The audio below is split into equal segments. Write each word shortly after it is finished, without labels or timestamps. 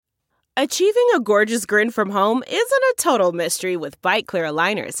Achieving a gorgeous grin from home isn't a total mystery with Bite Clear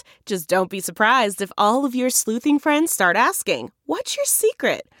aligners. Just don't be surprised if all of your sleuthing friends start asking, "What's your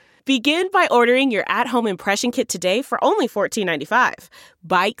secret?" Begin by ordering your at-home impression kit today for only $14.95.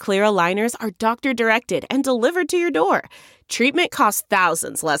 Bite Clear aligners are doctor-directed and delivered to your door. Treatment costs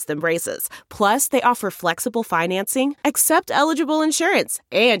thousands less than braces. Plus, they offer flexible financing, accept eligible insurance,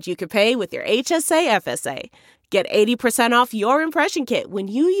 and you can pay with your HSA FSA. Get 80% off your impression kit when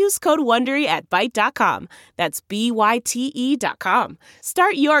you use code WONDERY at Byte.com. That's BYTE.com.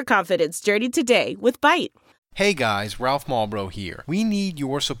 Start your confidence journey today with Byte. Hey guys, Ralph Marlboro here. We need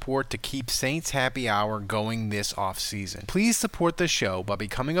your support to keep Saints Happy Hour going this off-season. Please support the show by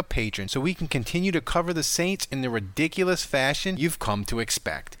becoming a patron so we can continue to cover the Saints in the ridiculous fashion you've come to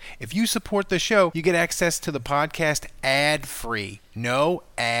expect. If you support the show, you get access to the podcast ad-free. No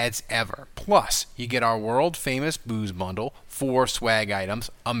ads ever. Plus, you get our world-famous booze bundle, 4 swag items,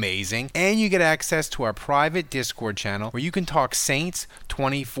 amazing, and you get access to our private Discord channel where you can talk Saints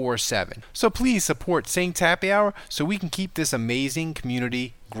 24/7. So please support Saints Happy Hour so we can keep this amazing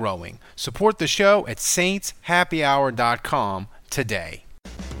community growing. Support the show at saintshappyhour.com today.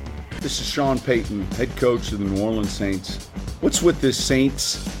 This is Sean Payton, head coach of the New Orleans Saints. What's with this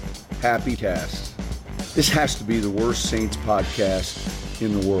Saints Happy Cast? This has to be the worst Saints podcast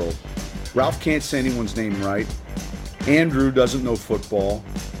in the world. Ralph can't say anyone's name right. Andrew doesn't know football.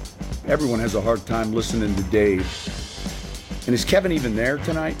 Everyone has a hard time listening to Dave. And is Kevin even there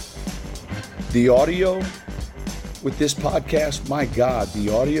tonight? The audio with this podcast, my God, the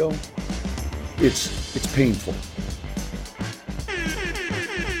audio, it's painful.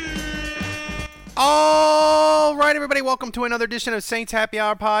 All right, everybody, welcome to another edition of Saints Happy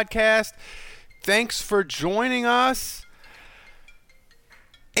Hour podcast. Thanks for joining us.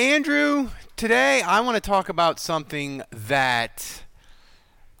 Andrew, today I want to talk about something that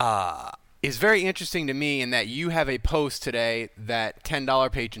is very interesting to me, in that you have a post today that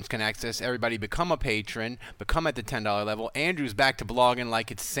 $10 patrons can access. Everybody become a patron, become at the $10 level. Andrew's back to blogging like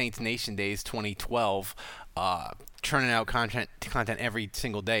it's Saints Nation Days 2012, churning out content every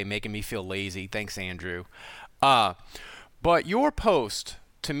single day, making me feel lazy. Thanks, Andrew. But your post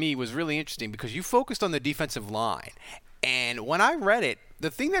to me was really interesting because you focused on the defensive line. And when I read it, the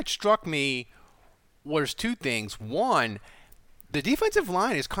thing that struck me was two things. One, the defensive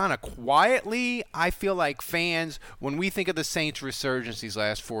line is kind of quietly, I feel like fans, when we think of the Saints' resurgence these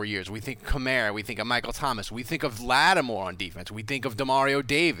last 4 years, we think of Kamara, we think of Michael Thomas, we think of Lattimore on defense, we think of Demario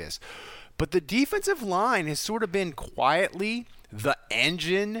Davis. But the defensive line has sort of been quietly the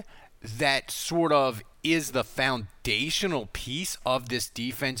engine that sort of is the foundational piece of this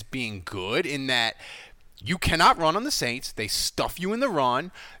defense being good, in that you cannot run on the Saints. They stuff you in the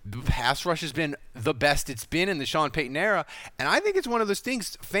run. The pass rush has been the best it's been in the Sean Payton era. And I think it's one of those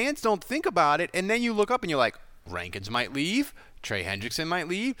things, fans don't think about it, and then you look up and you're like, Rankins might leave. Trey Hendrickson might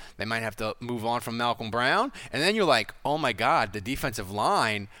leave. They might have to move on from Malcolm Brown. And then you're like, oh my God, the defensive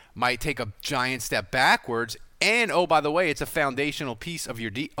line might take a giant step backwards. And, oh, by the way, it's a foundational piece of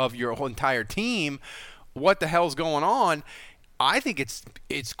your whole entire team. What the hell's going on? I think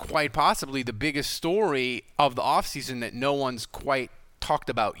it's quite possibly the biggest story of the offseason that no one's quite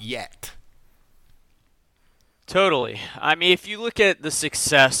talked about yet. Totally. I mean, if you look at the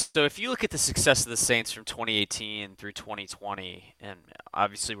success of the Saints from 2018 through 2020, and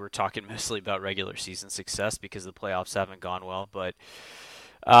obviously we're talking mostly about regular season success because the playoffs haven't gone well, but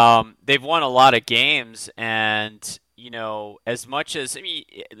they've won a lot of games, and as much as,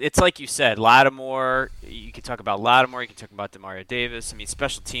 it's like you said, Lattimore, you can talk about Lattimore, you can talk about Demario Davis.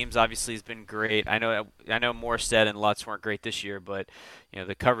 Special teams obviously has been great. I know Morstead and Lutz weren't great this year, but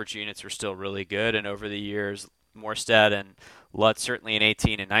the coverage units were still really good, and over the years, Morstead and Lutz certainly in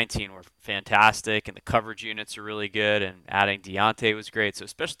 18 and 19 were fantastic, and the coverage units are really good, and adding Deontay was great. So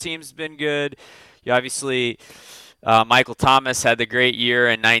special teams has been good. You obviously, Michael Thomas had the great year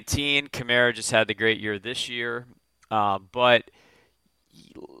in 19. Kamara just had the great year this year. But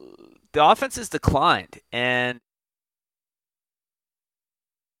the offense has declined, and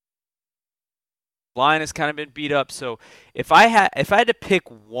line has kind of been beat up. So if I had to pick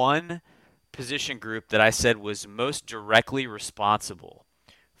one position group that I said was most directly responsible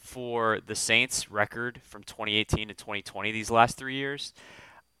for the Saints' record from 2018 to 2020, these last 3 years,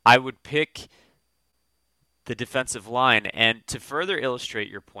 I would pick the defensive line. And to further illustrate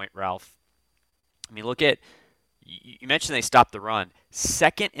your point, Ralph, look at, you mentioned they stopped the run.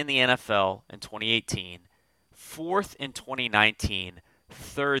 Second in the NFL in 2018, fourth in 2019,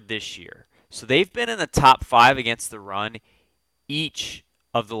 third this year. So they've been in the top 5 against the run each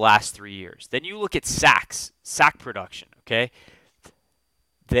of the last 3 years. Then you look at sack production, okay?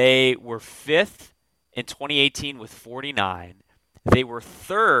 They were 5th in 2018 with 49. They were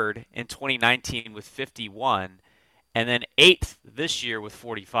 3rd in 2019 with 51. And then 8th this year with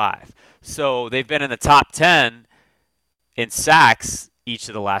 45. So they've been in the top 10 in sacks each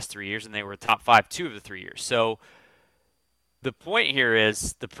of the last 3 years, and they were top 5 2 of the 3 years. So the point here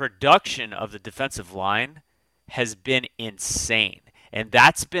is the production of the defensive line has been insane. And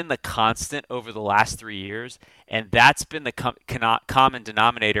that's been the constant over the last 3 years. And that's been the common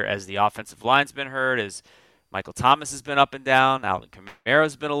denominator as the offensive line's been hurt, as Michael Thomas has been up and down, Alvin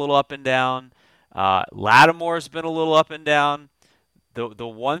Kamara's been a little up and down. Lattimore's been a little up and down. The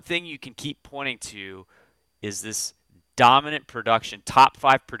one thing you can keep pointing to is this dominant production, top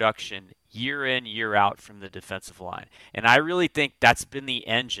 5 production, year in, year out from the defensive line. And I really think that's been the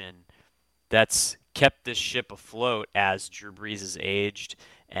engine that's kept this ship afloat as Drew Brees has aged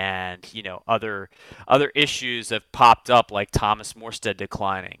and, other issues have popped up like Thomas Morstead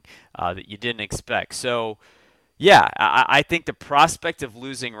declining that you didn't expect. So, yeah, I think the prospect of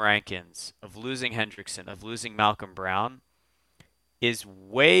losing Rankins, of losing Hendrickson, of losing Malcolm Brown is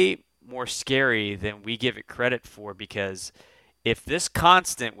way more scary than we give it credit for, because if this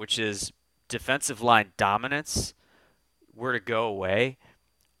constant, which is defensive line dominance, were to go away,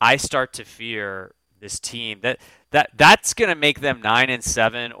 I start to fear this team that's going to make them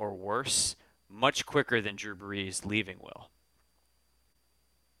 9-7 or worse much quicker than Drew Brees leaving will.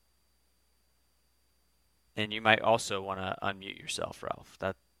 And you might also want to unmute yourself, Ralph.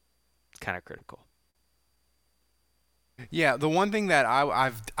 That's kind of critical. Yeah, the one thing that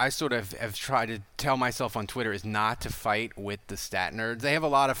I sort of have tried to tell myself on Twitter is not to fight with the stat nerds. They have a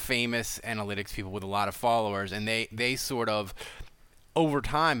lot of famous analytics people with a lot of followers, and they sort of, over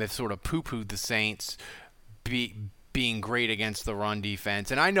time, have sort of poo-pooed the Saints being great against the run defense.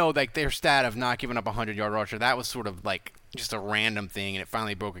 And I know like their stat of not giving up a 100-yard rusher, that was sort of like just a random thing, and it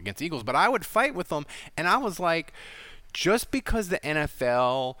finally broke against the Eagles. But I would fight with them, and I was like, just because the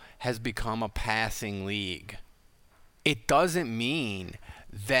NFL has become a passing league, it doesn't mean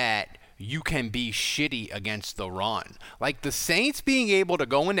that you can be shitty against the run. Like the Saints being able to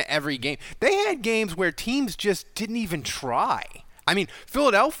go into every game, they had games where teams just didn't even try. I mean,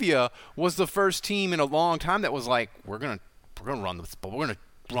 Philadelphia was the first team in a long time that was like, we're gonna run this ball. We're gonna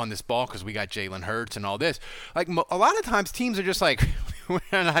run this ball because we got Jalen Hurts and all this. Like a lot of times teams are just like, we're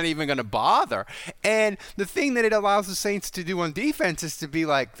not even going to bother. And the thing that it allows the Saints to do on defense is to be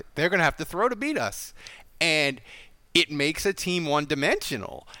like, they're going to have to throw to beat us. And it makes a team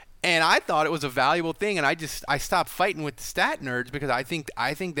one-dimensional. And I thought it was a valuable thing, and I stopped fighting with the stat nerds because I think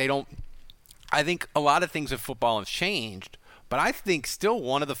a lot of things in football have changed. But I think still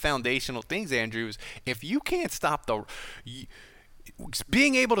one of the foundational things, Andrew, is if you can't stop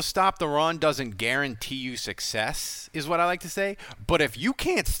being able to stop the run doesn't guarantee you success, is what I like to say. But if you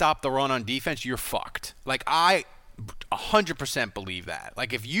can't stop the run on defense, you're fucked. Like I 100% believe that.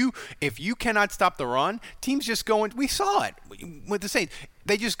 Like if you cannot stop the run, teams just go in. We saw it with the Saints.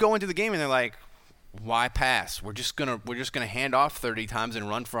 They just go into the game and they're like, why pass? We're just gonna hand off 30 times and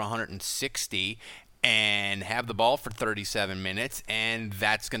run for 160 and have the ball for 37 minutes, and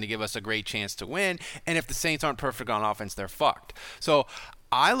that's going to give us a great chance to win. And if the Saints aren't perfect on offense, they're fucked. So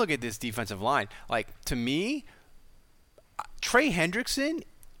I look at this defensive line. Like, to me, Trey Hendrickson,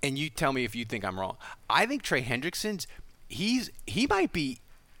 and you tell me if you think I'm wrong, I think Trey Hendrickson's he might be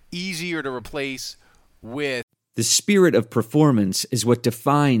easier to replace with. The spirit of performance is what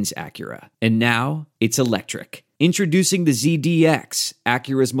defines Acura, and now it's electric. Introducing the ZDX,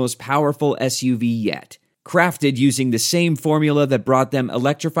 Acura's most powerful SUV yet. Crafted using the same formula that brought them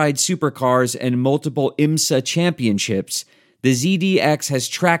electrified supercars and multiple IMSA championships, the ZDX has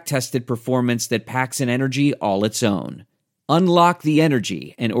track-tested performance that packs an energy all its own. Unlock the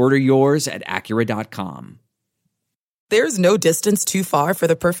energy and order yours at Acura.com. There's no distance too far for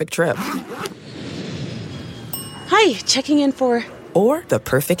the perfect trip. Hi, checking in for... Or the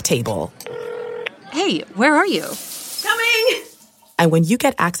perfect table. Hey, where are you? Coming! And when you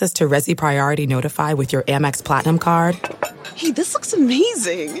get access to Resi Priority Notify with your Amex Platinum card... Hey, this looks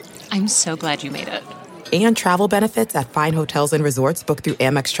amazing! I'm so glad you made it. And travel benefits at fine hotels and resorts booked through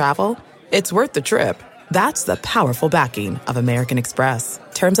Amex Travel, it's worth the trip. That's the powerful backing of American Express.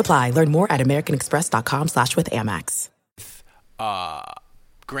 Terms apply. Learn more at americanexpress.com/withAmex.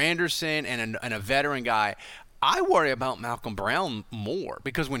 Granderson and a veteran guy, I worry about Malcolm Brown more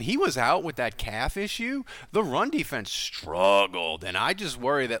because when he was out with that calf issue, the run defense struggled. And I just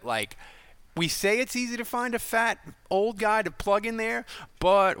worry that, like, we say it's easy to find a fat old guy to plug in there,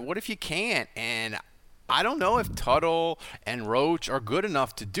 but what if you can't? And I don't know if Tuttle and Roach are good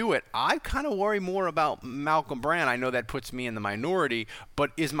enough to do it. I kind of worry more about Malcolm Brand. I know that puts me in the minority,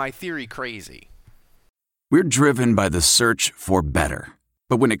 but is my theory crazy? We're driven by the search for better.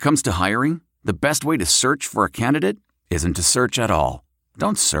 But when it comes to hiring, the best way to search for a candidate isn't to search at all.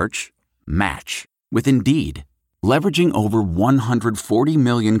 Don't search. Match with Indeed. Leveraging over 140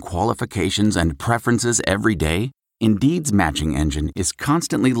 million qualifications and preferences every day, Indeed's matching engine is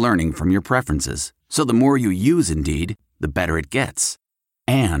constantly learning from your preferences. So the more you use Indeed, the better it gets.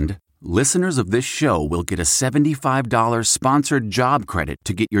 And listeners of this show will get a $75 sponsored job credit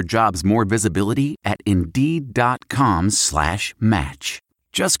to get your jobs more visibility at Indeed.com/match.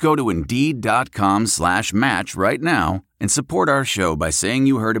 Just go to Indeed.com/match right now and support our show by saying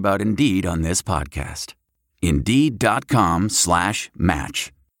you heard about Indeed on this podcast.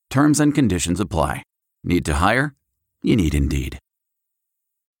 Indeed.com/match. Terms and conditions apply. Need to hire? You need Indeed.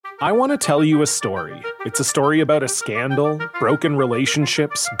 I want to tell you a story. It's a story about a scandal, broken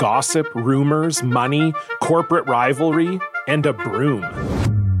relationships, gossip, rumors, money, corporate rivalry, and a broom.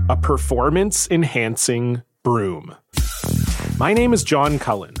 A performance-enhancing broom. My name is John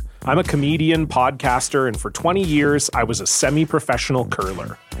Cullen. I'm a comedian, podcaster, and for 20 years, I was a semi-professional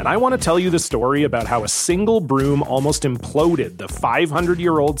curler. And I want to tell you the story about how a single broom almost imploded the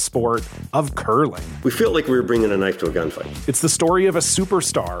 500-year-old sport of curling. We felt like we were bringing a knife to a gunfight. It's the story of a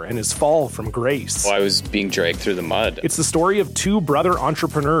superstar and his fall from grace. Well, I was being dragged through the mud. It's the story of two brother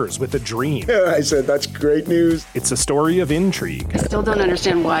entrepreneurs with a dream. I said, that's great news. It's a story of intrigue. I still don't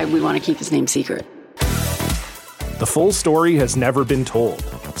understand why we want to keep his name secret. The full story has never been told,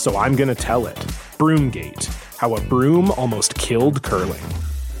 so I'm going to tell it. Broomgate, how a broom almost killed curling.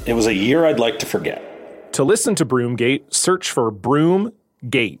 It was a year I'd like to forget. To listen to Broomgate, search for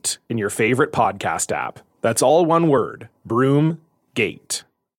Broomgate in your favorite podcast app. That's all one word, Broomgate.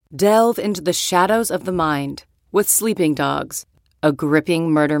 Delve into the shadows of the mind with Sleeping Dogs, a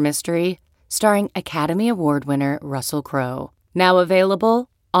gripping murder mystery starring Academy Award winner Russell Crowe. Now available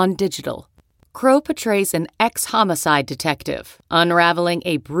on digital. Crowe portrays an ex-homicide detective, unraveling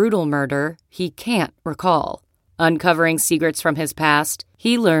a brutal murder he can't recall. Uncovering secrets from his past,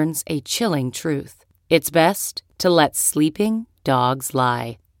 he learns a chilling truth. It's best to let sleeping dogs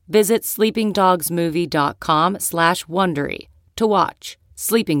lie. Visit sleepingdogsmovie.com/Wondery to watch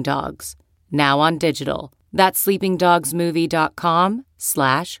Sleeping Dogs, now on digital. That's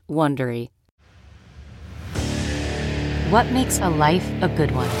sleepingdogsmovie.com/Wondery. What makes a life a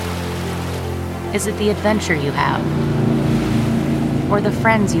good one? Is it the adventure you have? Or the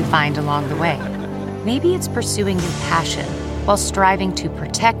friends you find along the way? Maybe it's pursuing your passion while striving to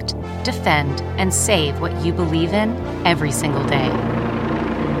protect, defend, and save what you believe in every single day.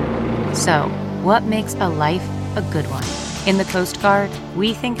 So, what makes a life a good one? In the Coast Guard,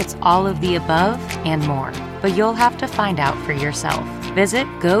 we think it's all of the above and more, but you'll have to find out for yourself. Visit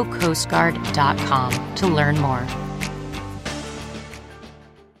gocoastguard.com to learn more.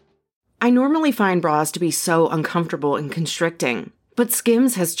 I normally find bras to be so uncomfortable and constricting, but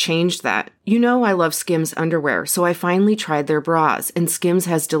Skims has changed that. You know I love Skims underwear, so I finally tried their bras, and Skims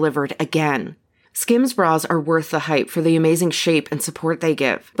has delivered again. Skims bras are worth the hype for the amazing shape and support they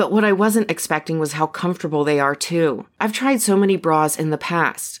give, but what I wasn't expecting was how comfortable they are too. I've tried so many bras in the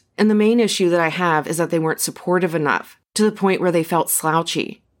past, and the main issue that I have is that they weren't supportive enough, to the point where they felt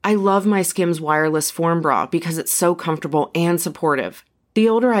slouchy. I love my Skims wireless form bra because it's so comfortable and supportive. The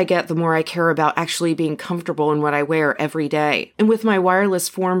older I get, the more I care about actually being comfortable in what I wear every day. And with my wireless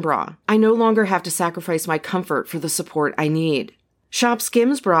form bra, I no longer have to sacrifice my comfort for the support I need. Shop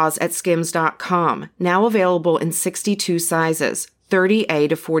Skims bras at skims.com, now available in 62 sizes, 30A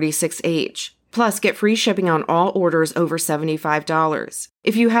to 46H. Plus, get free shipping on all orders over $75.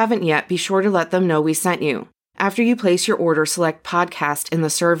 If you haven't yet, be sure to let them know we sent you. After you place your order, select podcast in the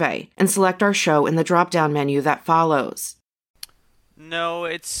survey and select our show in the drop-down menu that follows. No,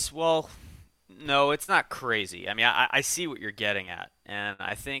 it's not crazy. I mean, I see what you're getting at, and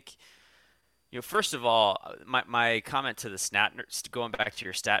I think, first of all, my comment to the stat nerd, going back to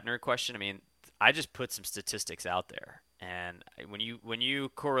your stat nerd question. I mean, I just put some statistics out there, and when you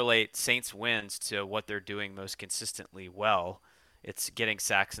correlate Saints wins to what they're doing most consistently well, it's getting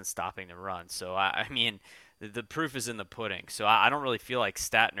sacks and stopping the run. So I mean, the proof is in the pudding. So I don't really feel like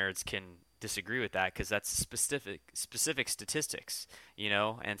stat nerds can disagree with that because that's specific statistics,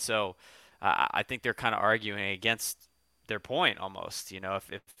 and so I think they're kind of arguing against their point almost, if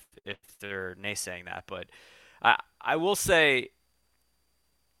they're naysaying that. But I will say,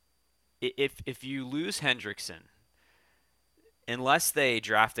 if you lose Hendrickson, unless they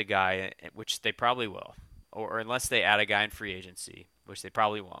draft a guy, which they probably will, or unless they add a guy in free agency, which they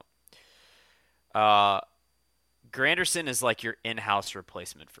probably won't, Granderson is like your in-house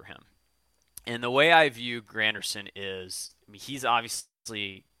replacement for him. And the way I view Granderson is, I mean, he's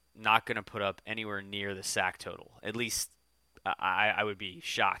obviously not going to put up anywhere near the sack total. At least I would be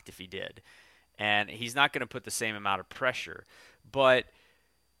shocked if he did. And he's not going to put the same amount of pressure. But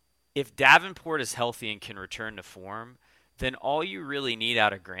if Davenport is healthy and can return to form, then all you really need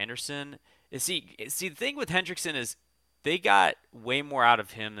out of Granderson is see the thing with Hendrickson is they got way more out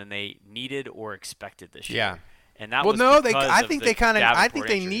of him than they needed or expected this year. Yeah. And that well, was no, because I think they kind of. I think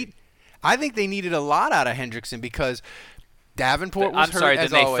they injury. I think they needed a lot out of Hendrickson because Davenport was hurt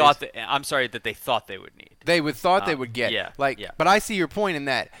as always. I'm sorry that they thought they would need. They thought they would get. Yeah. But I see your point in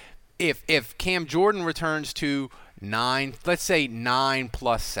that if Cam Jordan returns to 9, let's say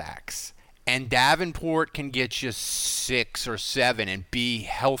 9+ sacks, and Davenport can get you 6 or 7 and be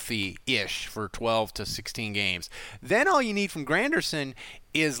healthy-ish for 12 to 16 games, then all you need from Granderson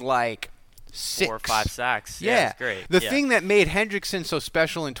is like 6 4 or 5 sacks. Yeah, that's great. The thing that made Hendrickson so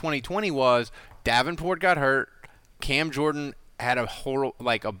special in 2020 was Davenport got hurt. Cam Jordan had a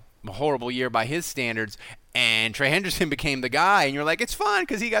horrible year by his standards, and Trey Hendrickson became the guy. And you're like, it's fine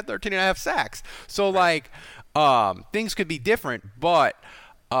because he got 13.5 sacks. So things could be different, but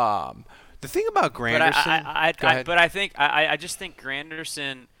the thing about Granderson, I just think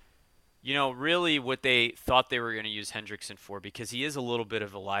Granderson. Really what they thought they were going to use Hendrickson for, because he is a little bit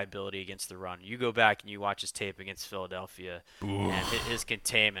of a liability against the run. You go back and you watch his tape against Philadelphia, and his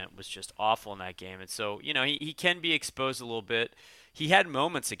containment was just awful in that game. And so, he can be exposed a little bit. He had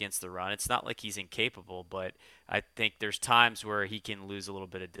moments against the run. It's not like he's incapable, but I think there's times where he can lose a little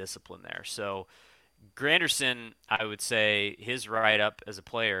bit of discipline there. So Granderson, I would say his write-up as a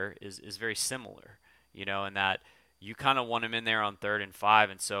player is very similar, in that you kind of want him in there on 3rd and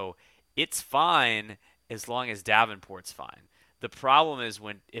 5, and so it's fine as long as Davenport's fine. The problem is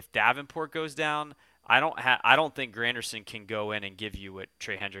if Davenport goes down, I don't think Granderson can go in and give you what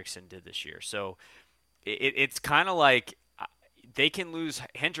Trey Hendrickson did this year. So it's kind of like they can lose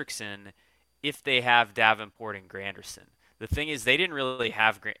Hendrickson if they have Davenport and Granderson. The thing is, they didn't really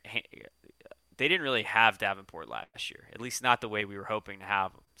have Davenport last year, at least not the way we were hoping to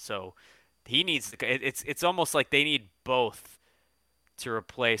have him. So he needs it's almost like they need both to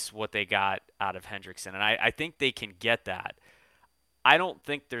replace what they got out of Hendrickson. And I think they can get that. I don't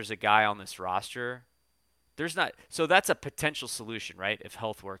think there's a guy on this roster. There's not. So that's a potential solution, right? If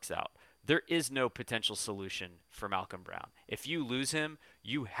health works out. There is no potential solution for Malcolm Brown. If you lose him,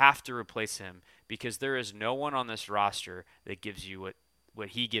 you have to replace him because there is no one on this roster that gives you what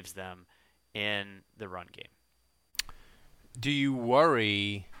he gives them in the run game. Do you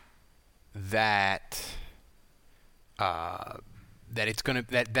worry that it's gonna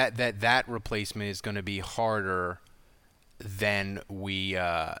that replacement is gonna be harder than we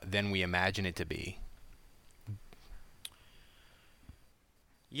imagine it to be?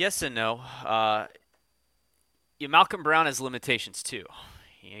 Yes and no. Malcolm Brown has limitations too.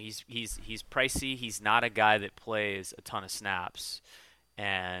 He's pricey. He's not a guy that plays a ton of snaps,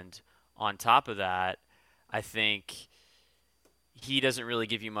 and on top of that, I think he doesn't really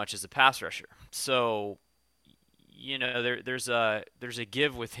give you much as a pass rusher. So there's a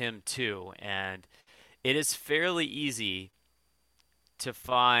give with him too, and it is fairly easy to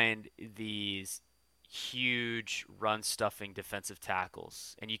find these huge run-stuffing defensive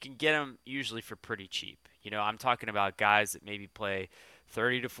tackles, and you can get them usually for pretty cheap. I'm talking about guys that maybe play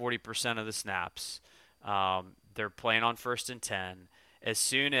 30 to 40% of the snaps. They're playing on 1st and 10. As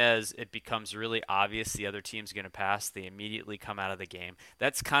soon as it becomes really obvious the other team's going to pass, they immediately come out of the game.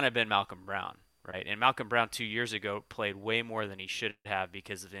 That's kind of been Malcolm Brown. Right, and Malcolm Brown 2 years ago played way more than he should have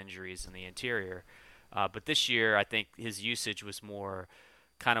because of injuries in the interior. But this year, I think his usage was more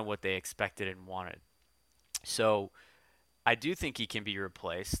kind of what they expected and wanted. So I do think he can be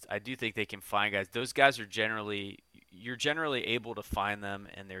replaced. I do think they can find guys. Those guys are you're generally able to find them,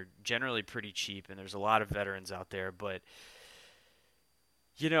 and they're generally pretty cheap, and there's a lot of veterans out there. But,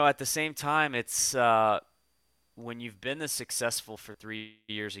 at the same time, it's when you've been this successful for 3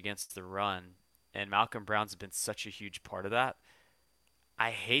 years against the run, and Malcolm Brown's been such a huge part of that,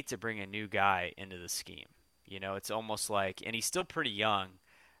 I hate to bring a new guy into the scheme. It's almost like, and he's still pretty young,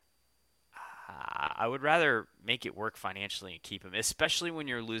 I would rather make it work financially and keep him, especially when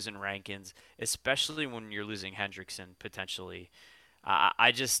you're losing Rankins, especially when you're losing Hendrickson potentially.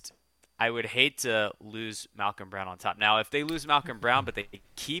 I would hate to lose Malcolm Brown on top. Now, if they lose Malcolm Brown but they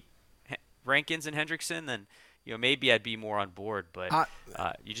keep Rankins and Hendrickson, then maybe I'd be more on board, but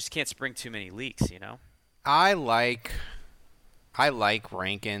you just can't spring too many leaks, I like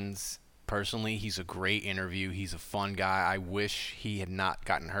Rankins personally. He's a great interview. He's a fun guy. I wish he had not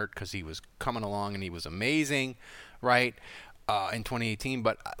gotten hurt because he was coming along and he was amazing, right, in 2018.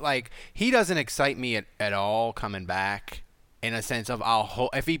 But, like, he doesn't excite me at all coming back in a sense of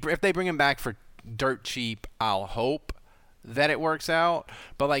if they bring him back for dirt cheap, I'll hope that it works out.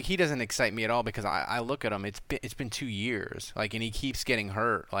 But, like, he doesn't excite me at all because I look at him, it's been 2 years, like, and he keeps getting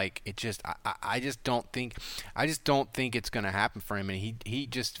hurt. Like, it just I just don't think it's gonna happen for him, and he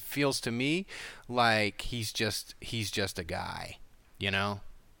just feels to me like he's just a guy, you know.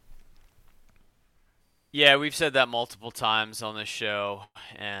 Yeah, we've said that multiple times on this show,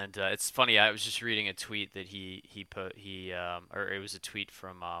 and it's funny. I was just reading a tweet that he put or it was a tweet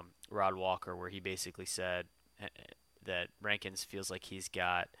from Rod Walker where he basically said that Rankins feels like he's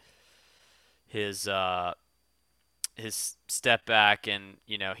got his step back, and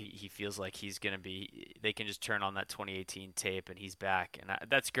he feels like he's gonna be. They can just turn on that 2018 tape and he's back, and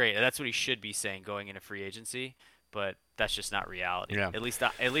that's great. That's what he should be saying going into free agency, but that's just not reality. Yeah. At least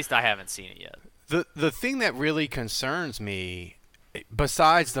I haven't seen it yet. The thing that really concerns me,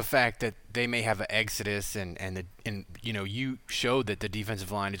 besides the fact that they may have an exodus and you showed that the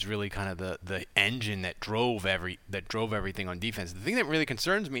defensive line is really kind of the engine that drove everything on defense. The thing that really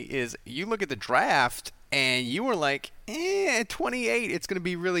concerns me is you look at the draft and you were like, at 28, it's going to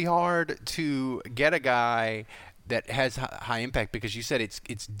be really hard to get a guy that has high impact because you said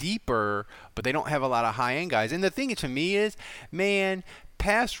it's deeper, but they don't have a lot of high end guys. And the thing to me is, man,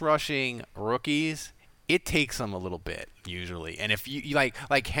 pass rushing rookies, it takes them a little bit usually. And if you like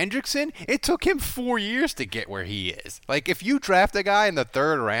Hendrickson, it took him 4 years to get where he is. Like, if you draft a guy in the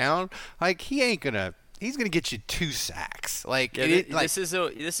 3rd round, like, he's gonna get you 2 sacks. Like, yeah, this is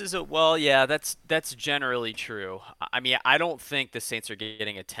that's generally true. I mean, I don't think the Saints are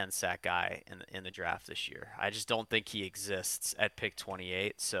getting a 10-sack guy in the draft this year. I just don't think he exists at pick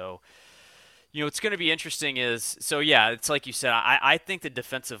 28. So, what's going to be interesting is, it's like you said, I think the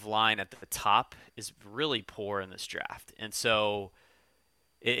defensive line at the top is really poor in this draft. And so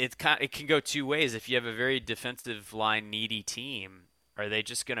it can go two ways. If you have a very defensive line needy team, are they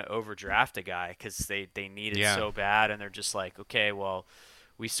just going to overdraft a guy because they need it so bad, and they're just like, okay, well,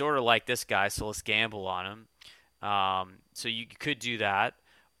 we sort of like this guy, so let's gamble on him. So you could do that.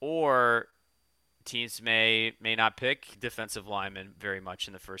 Or teams may not pick defensive linemen very much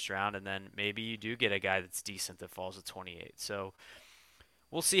in the first round, and then maybe you do get a guy that's decent that falls at 28. So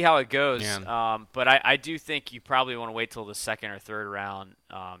we'll see how it goes. Yeah. But I do think you probably want to wait till the 2nd or 3rd round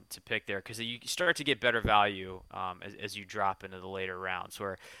to pick there, because you start to get better value as you drop into the later rounds,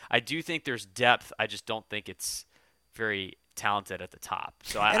 where I do think there's depth. I just don't think it's very talented at the top.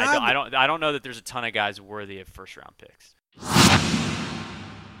 So I don't know that there's a ton of guys worthy of first-round picks.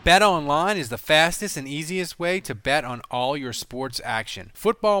 BetOnline is the fastest and easiest way to bet on all your sports action.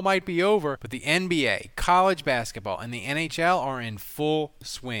 Football might be over, but the NBA, college basketball, and the NHL are in full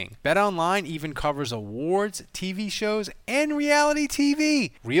swing. BetOnline even covers awards, TV shows, and reality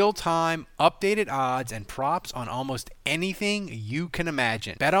TV. Real-time, updated odds and props on almost anything you can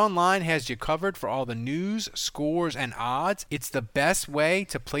imagine. BetOnline has you covered for all the news, scores, and odds. It's the best way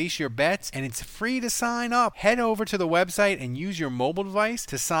to place your bets, and it's free to sign up. Head over to the website and use your mobile device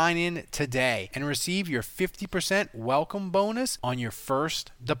to sign in today and receive your 50% welcome bonus on your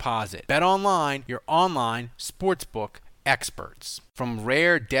first deposit. BetOnline, your online sportsbook experts. From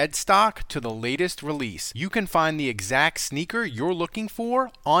rare dead stock to the latest release, you can find the exact sneaker you're looking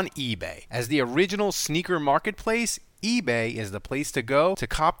for on eBay. As the original sneaker marketplace, eBay is the place to go to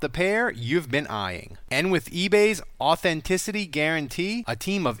cop the pair you've been eyeing. And with eBay's authenticity guarantee, a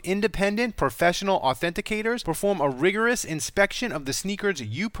team of independent professional authenticators perform a rigorous inspection of the sneakers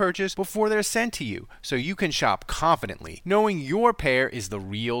you purchase before they're sent to you, so you can shop confidently, knowing your pair is the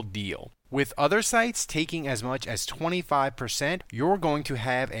real deal. With other sites taking as much as 25%, you're going to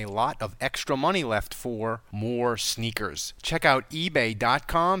have a lot of extra money left for more sneakers. Check out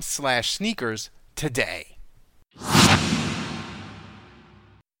ebay.com/sneakers today.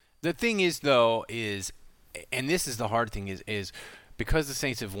 The thing is, though, and this is the hard thing, is because the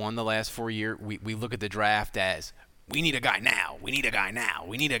Saints have won the last 4 years, we look at the draft as, we need a guy now, we need a guy now,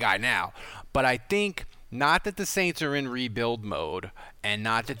 we need a guy now. But I think, not that the Saints are in rebuild mode, and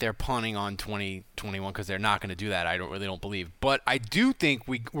not that they're punting on 2021, because they're not going to do that, I really don't believe. But I do think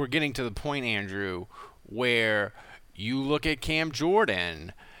we're getting to the point, Andrew, where you look at Cam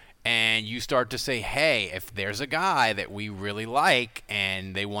Jordan and you start to say, hey, if there's a guy that we really like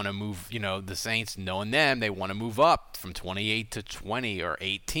and they want to move, the Saints, knowing them, they want to move up from 28 to 20 or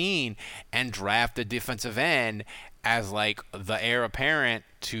 18 and draft a defensive end as like the heir apparent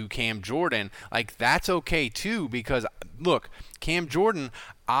to Cam Jordan, like that's okay too, because look, Cam Jordan,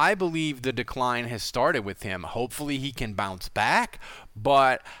 I believe the decline has started with him. Hopefully he can bounce back,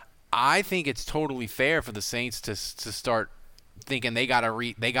 but I think it's totally fair for the Saints to start thinking they gotta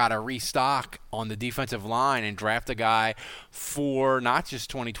restock on the defensive line and draft a guy for not just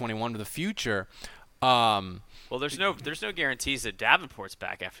 2021 but the future. Well, there's no guarantees that Davenport's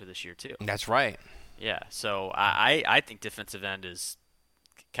back after this year too. That's right. Yeah, so I think defensive end is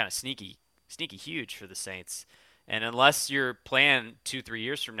kind of sneaky huge for the Saints. And unless your plan 2-3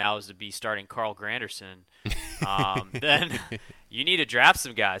 years from now is to be starting Carl Granderson, then you need to draft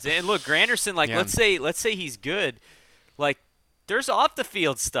some guys. And look, Granderson, let's say he's good, like there's off the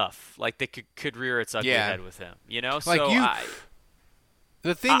field stuff like that could rear its ugly head with him.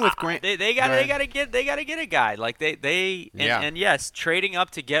 The thing with Grant, they gotta get a guy like and yes, trading up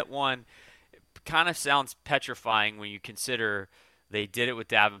to get one kind of sounds petrifying when you consider they did it with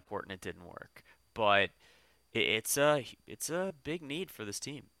Davenport and it didn't work, but it's a big need for this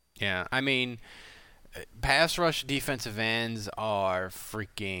team. Yeah, I mean, pass rush defensive ends are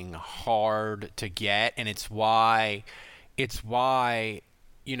freaking hard to get, and it's why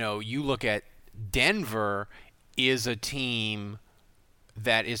you look at Denver is a team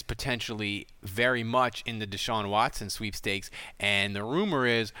that is potentially very much in the Deshaun Watson sweepstakes, and the rumor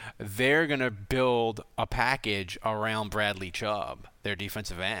is they're going to build a package around Bradley Chubb, their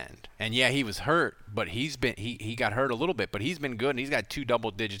defensive end. And yeah, he was hurt, but he got hurt a little bit, but he's been good, and he's got 2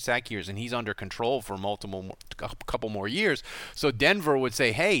 double-digit sack years, and he's under control for a couple more years. So Denver would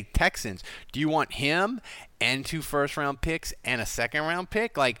say, hey, Texans, do you want him and 2 first-round picks and a second-round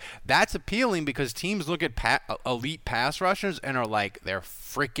pick? Like, that's appealing because teams look at elite pass rushers and are like, they're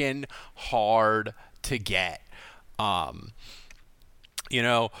freaking hard to get. But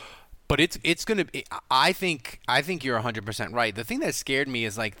it's going to be – I think you're 100% right. The thing that scared me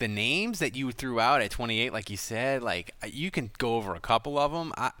is, like, the names that you threw out at 28, like you said, like, you can go over a couple of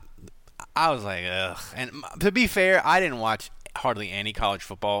them. I was like, ugh. And to be fair, I didn't watch hardly any college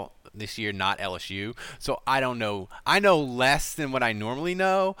football this year, not LSU. So I don't know. I know less than what I normally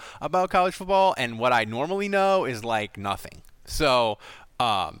know about college football, and what I normally know is, like, nothing. So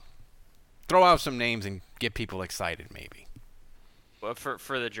throw out some names and get people excited maybe. Well,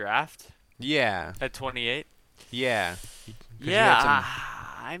 for the draft? Yeah. At 28? Yeah. Yeah.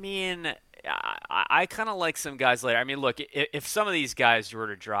 I mean, I kind of like some guys later. I mean, look, if some of these guys were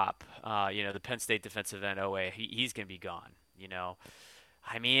to drop, the Penn State defensive end, he's going to be gone,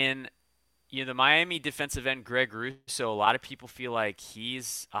 I mean, the Miami defensive end, Greg Russo, a lot of people feel like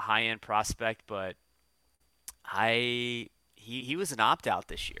he's a high-end prospect, but he was an opt-out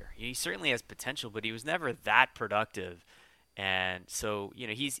this year. He certainly has potential, but he was never that productive. And so,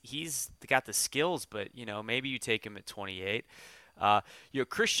 he's got the skills, but, maybe you take him at 28.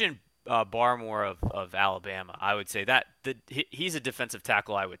 Christian Barmore of Alabama, I would say he's a defensive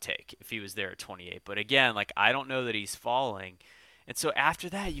tackle I would take if he was there at 28. But again, like, I don't know that he's falling. And so after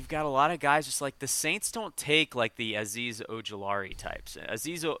that, you've got a lot of guys just like the Saints don't take like the Azeez Ojulari types.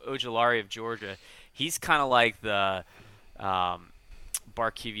 Azeez Ojulari of Georgia, he's kind of like the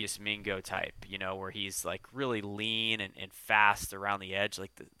Barkevius Mingo type, where he's like really lean and fast around the edge.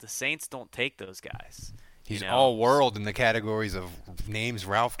 Like the Saints don't take those guys. He's all world in the categories of names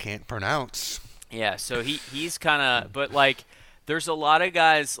Ralph can't pronounce. Yeah, so he's kind of, but like there's a lot of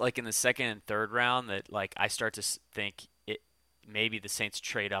guys like in the second and third round that like I start to think maybe the Saints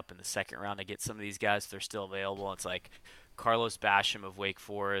trade up in the second round to get some of these guys if they're still available. It's like Carlos Basham of Wake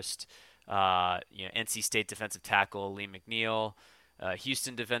Forest, NC State defensive tackle Lee McNeil,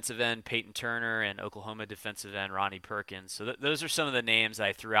 Houston defensive end Peyton Turner, and Oklahoma defensive end Ronnie Perkins. So those are some of the names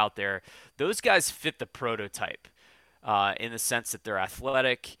I threw out there. Those guys fit the prototype in the sense that they're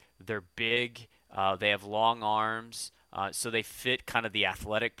athletic, they're big, they have long arms, so they fit kind of the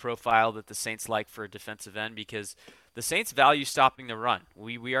athletic profile that the Saints like for a defensive end because the Saints value stopping the run.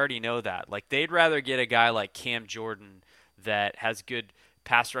 We already know that. Like they'd rather get a guy like Cam Jordan that has good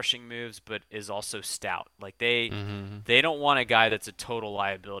pass rushing moves but is also stout. Like they don't want a guy that's a total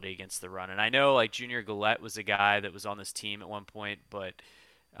liability against the run. And I know like Junior Gillette was a guy that was on this team at one point, but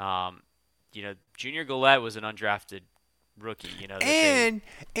Junior Gillette was an undrafted rookie, and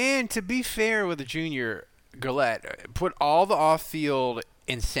to be fair with the Junior Gillette, put all the off-field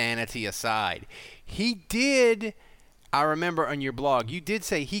insanity aside, he did, I remember on your blog, you did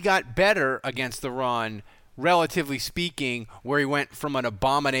say he got better against the run, relatively speaking, where he went from an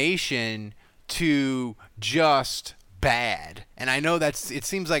abomination to just bad. And I know it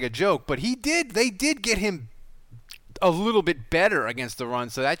seems like a joke, but they did get him a little bit better against the run.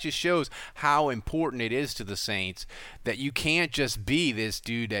 So that just shows how important it is to the Saints that you can't just be this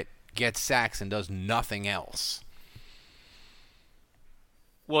dude that gets sacks and does nothing else.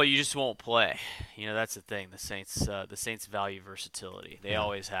 Well, you just won't play. That's the thing. The Saints value versatility. They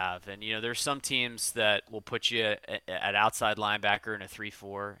always have. And there's some teams that will put you at outside linebacker in a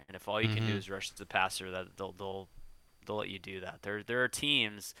 3-4, and if all you can do is rush the passer, that they'll let you do that. There are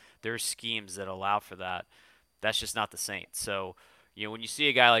teams, there are schemes that allow for that. That's just not the Saints. So, when you see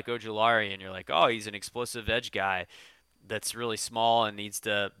a guy like Ojulari and you're like, oh, he's an explosive edge guy that's really small and needs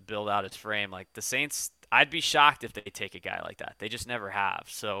to build out his frame, like the Saints, I'd be shocked if they take a guy like that. They just never have.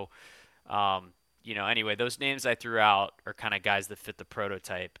 So, anyway, those names I threw out are kind of guys that fit the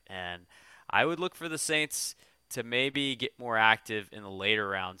prototype, and I would look for the Saints to maybe get more active in the later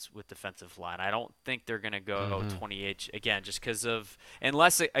rounds with defensive line. I don't think they're going to go 28 again, just because of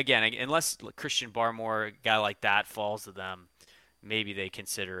unless Christian Barmore, a guy like that, falls to them, maybe they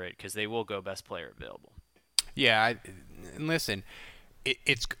consider it because they will go best player available. Yeah, and listen,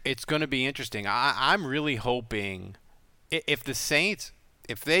 it's going to be interesting. I'm really hoping if the Saints,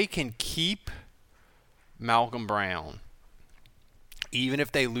 if they can keep Malcolm Brown, even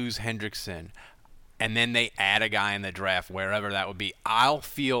if they lose Hendrickson, and then they add a guy in the draft, wherever that would be, I'll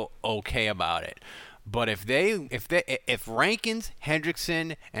feel okay about it. But if Rankins,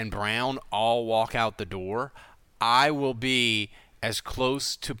 Hendrickson, and Brown all walk out the door, I will be as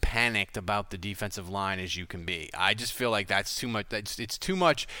close to panicked about the defensive line as you can be. I just feel like that's too much. It's too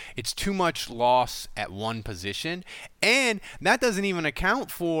much. It's too much loss at one position, and that doesn't even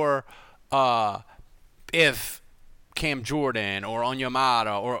account for if Cam Jordan or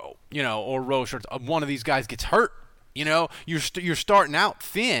Onyemata or Roche, or one of these guys gets hurt. You're starting out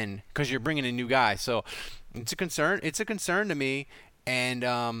thin because you're bringing in new guys. So it's a concern. It's a concern to me, and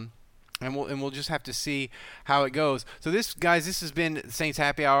we'll just have to see how it goes. So this has been Saints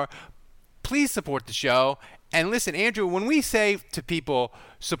Happy Hour. Please support the show. And listen, Andrew, when we say to people,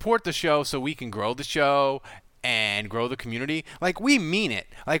 support the show so we can grow the show and grow the community, like, we mean it.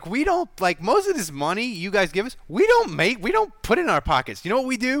 Like, we don't, like, most of this money you guys give us, we don't put it in our pockets. You know what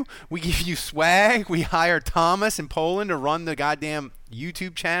we do? We give you swag. We hire Thomas and Poland to run the goddamn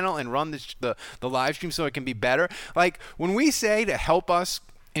YouTube channel and run the live stream so it can be better. Like, when we say to help us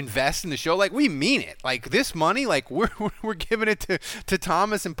invest in the show, like, we mean it. Like, this money, like, we're giving it to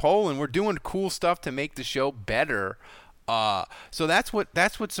Thomas and Poland. We're doing cool stuff to make the show better. So that's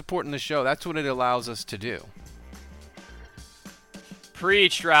what supporting the show. That's what it allows us to do.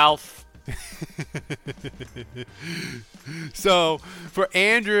 Preach, Ralph. So for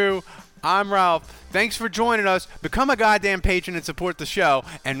Andrew, I'm Ralph. Thanks for joining us. Become a goddamn patron and support the show,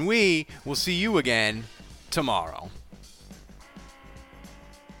 and we will see you again tomorrow.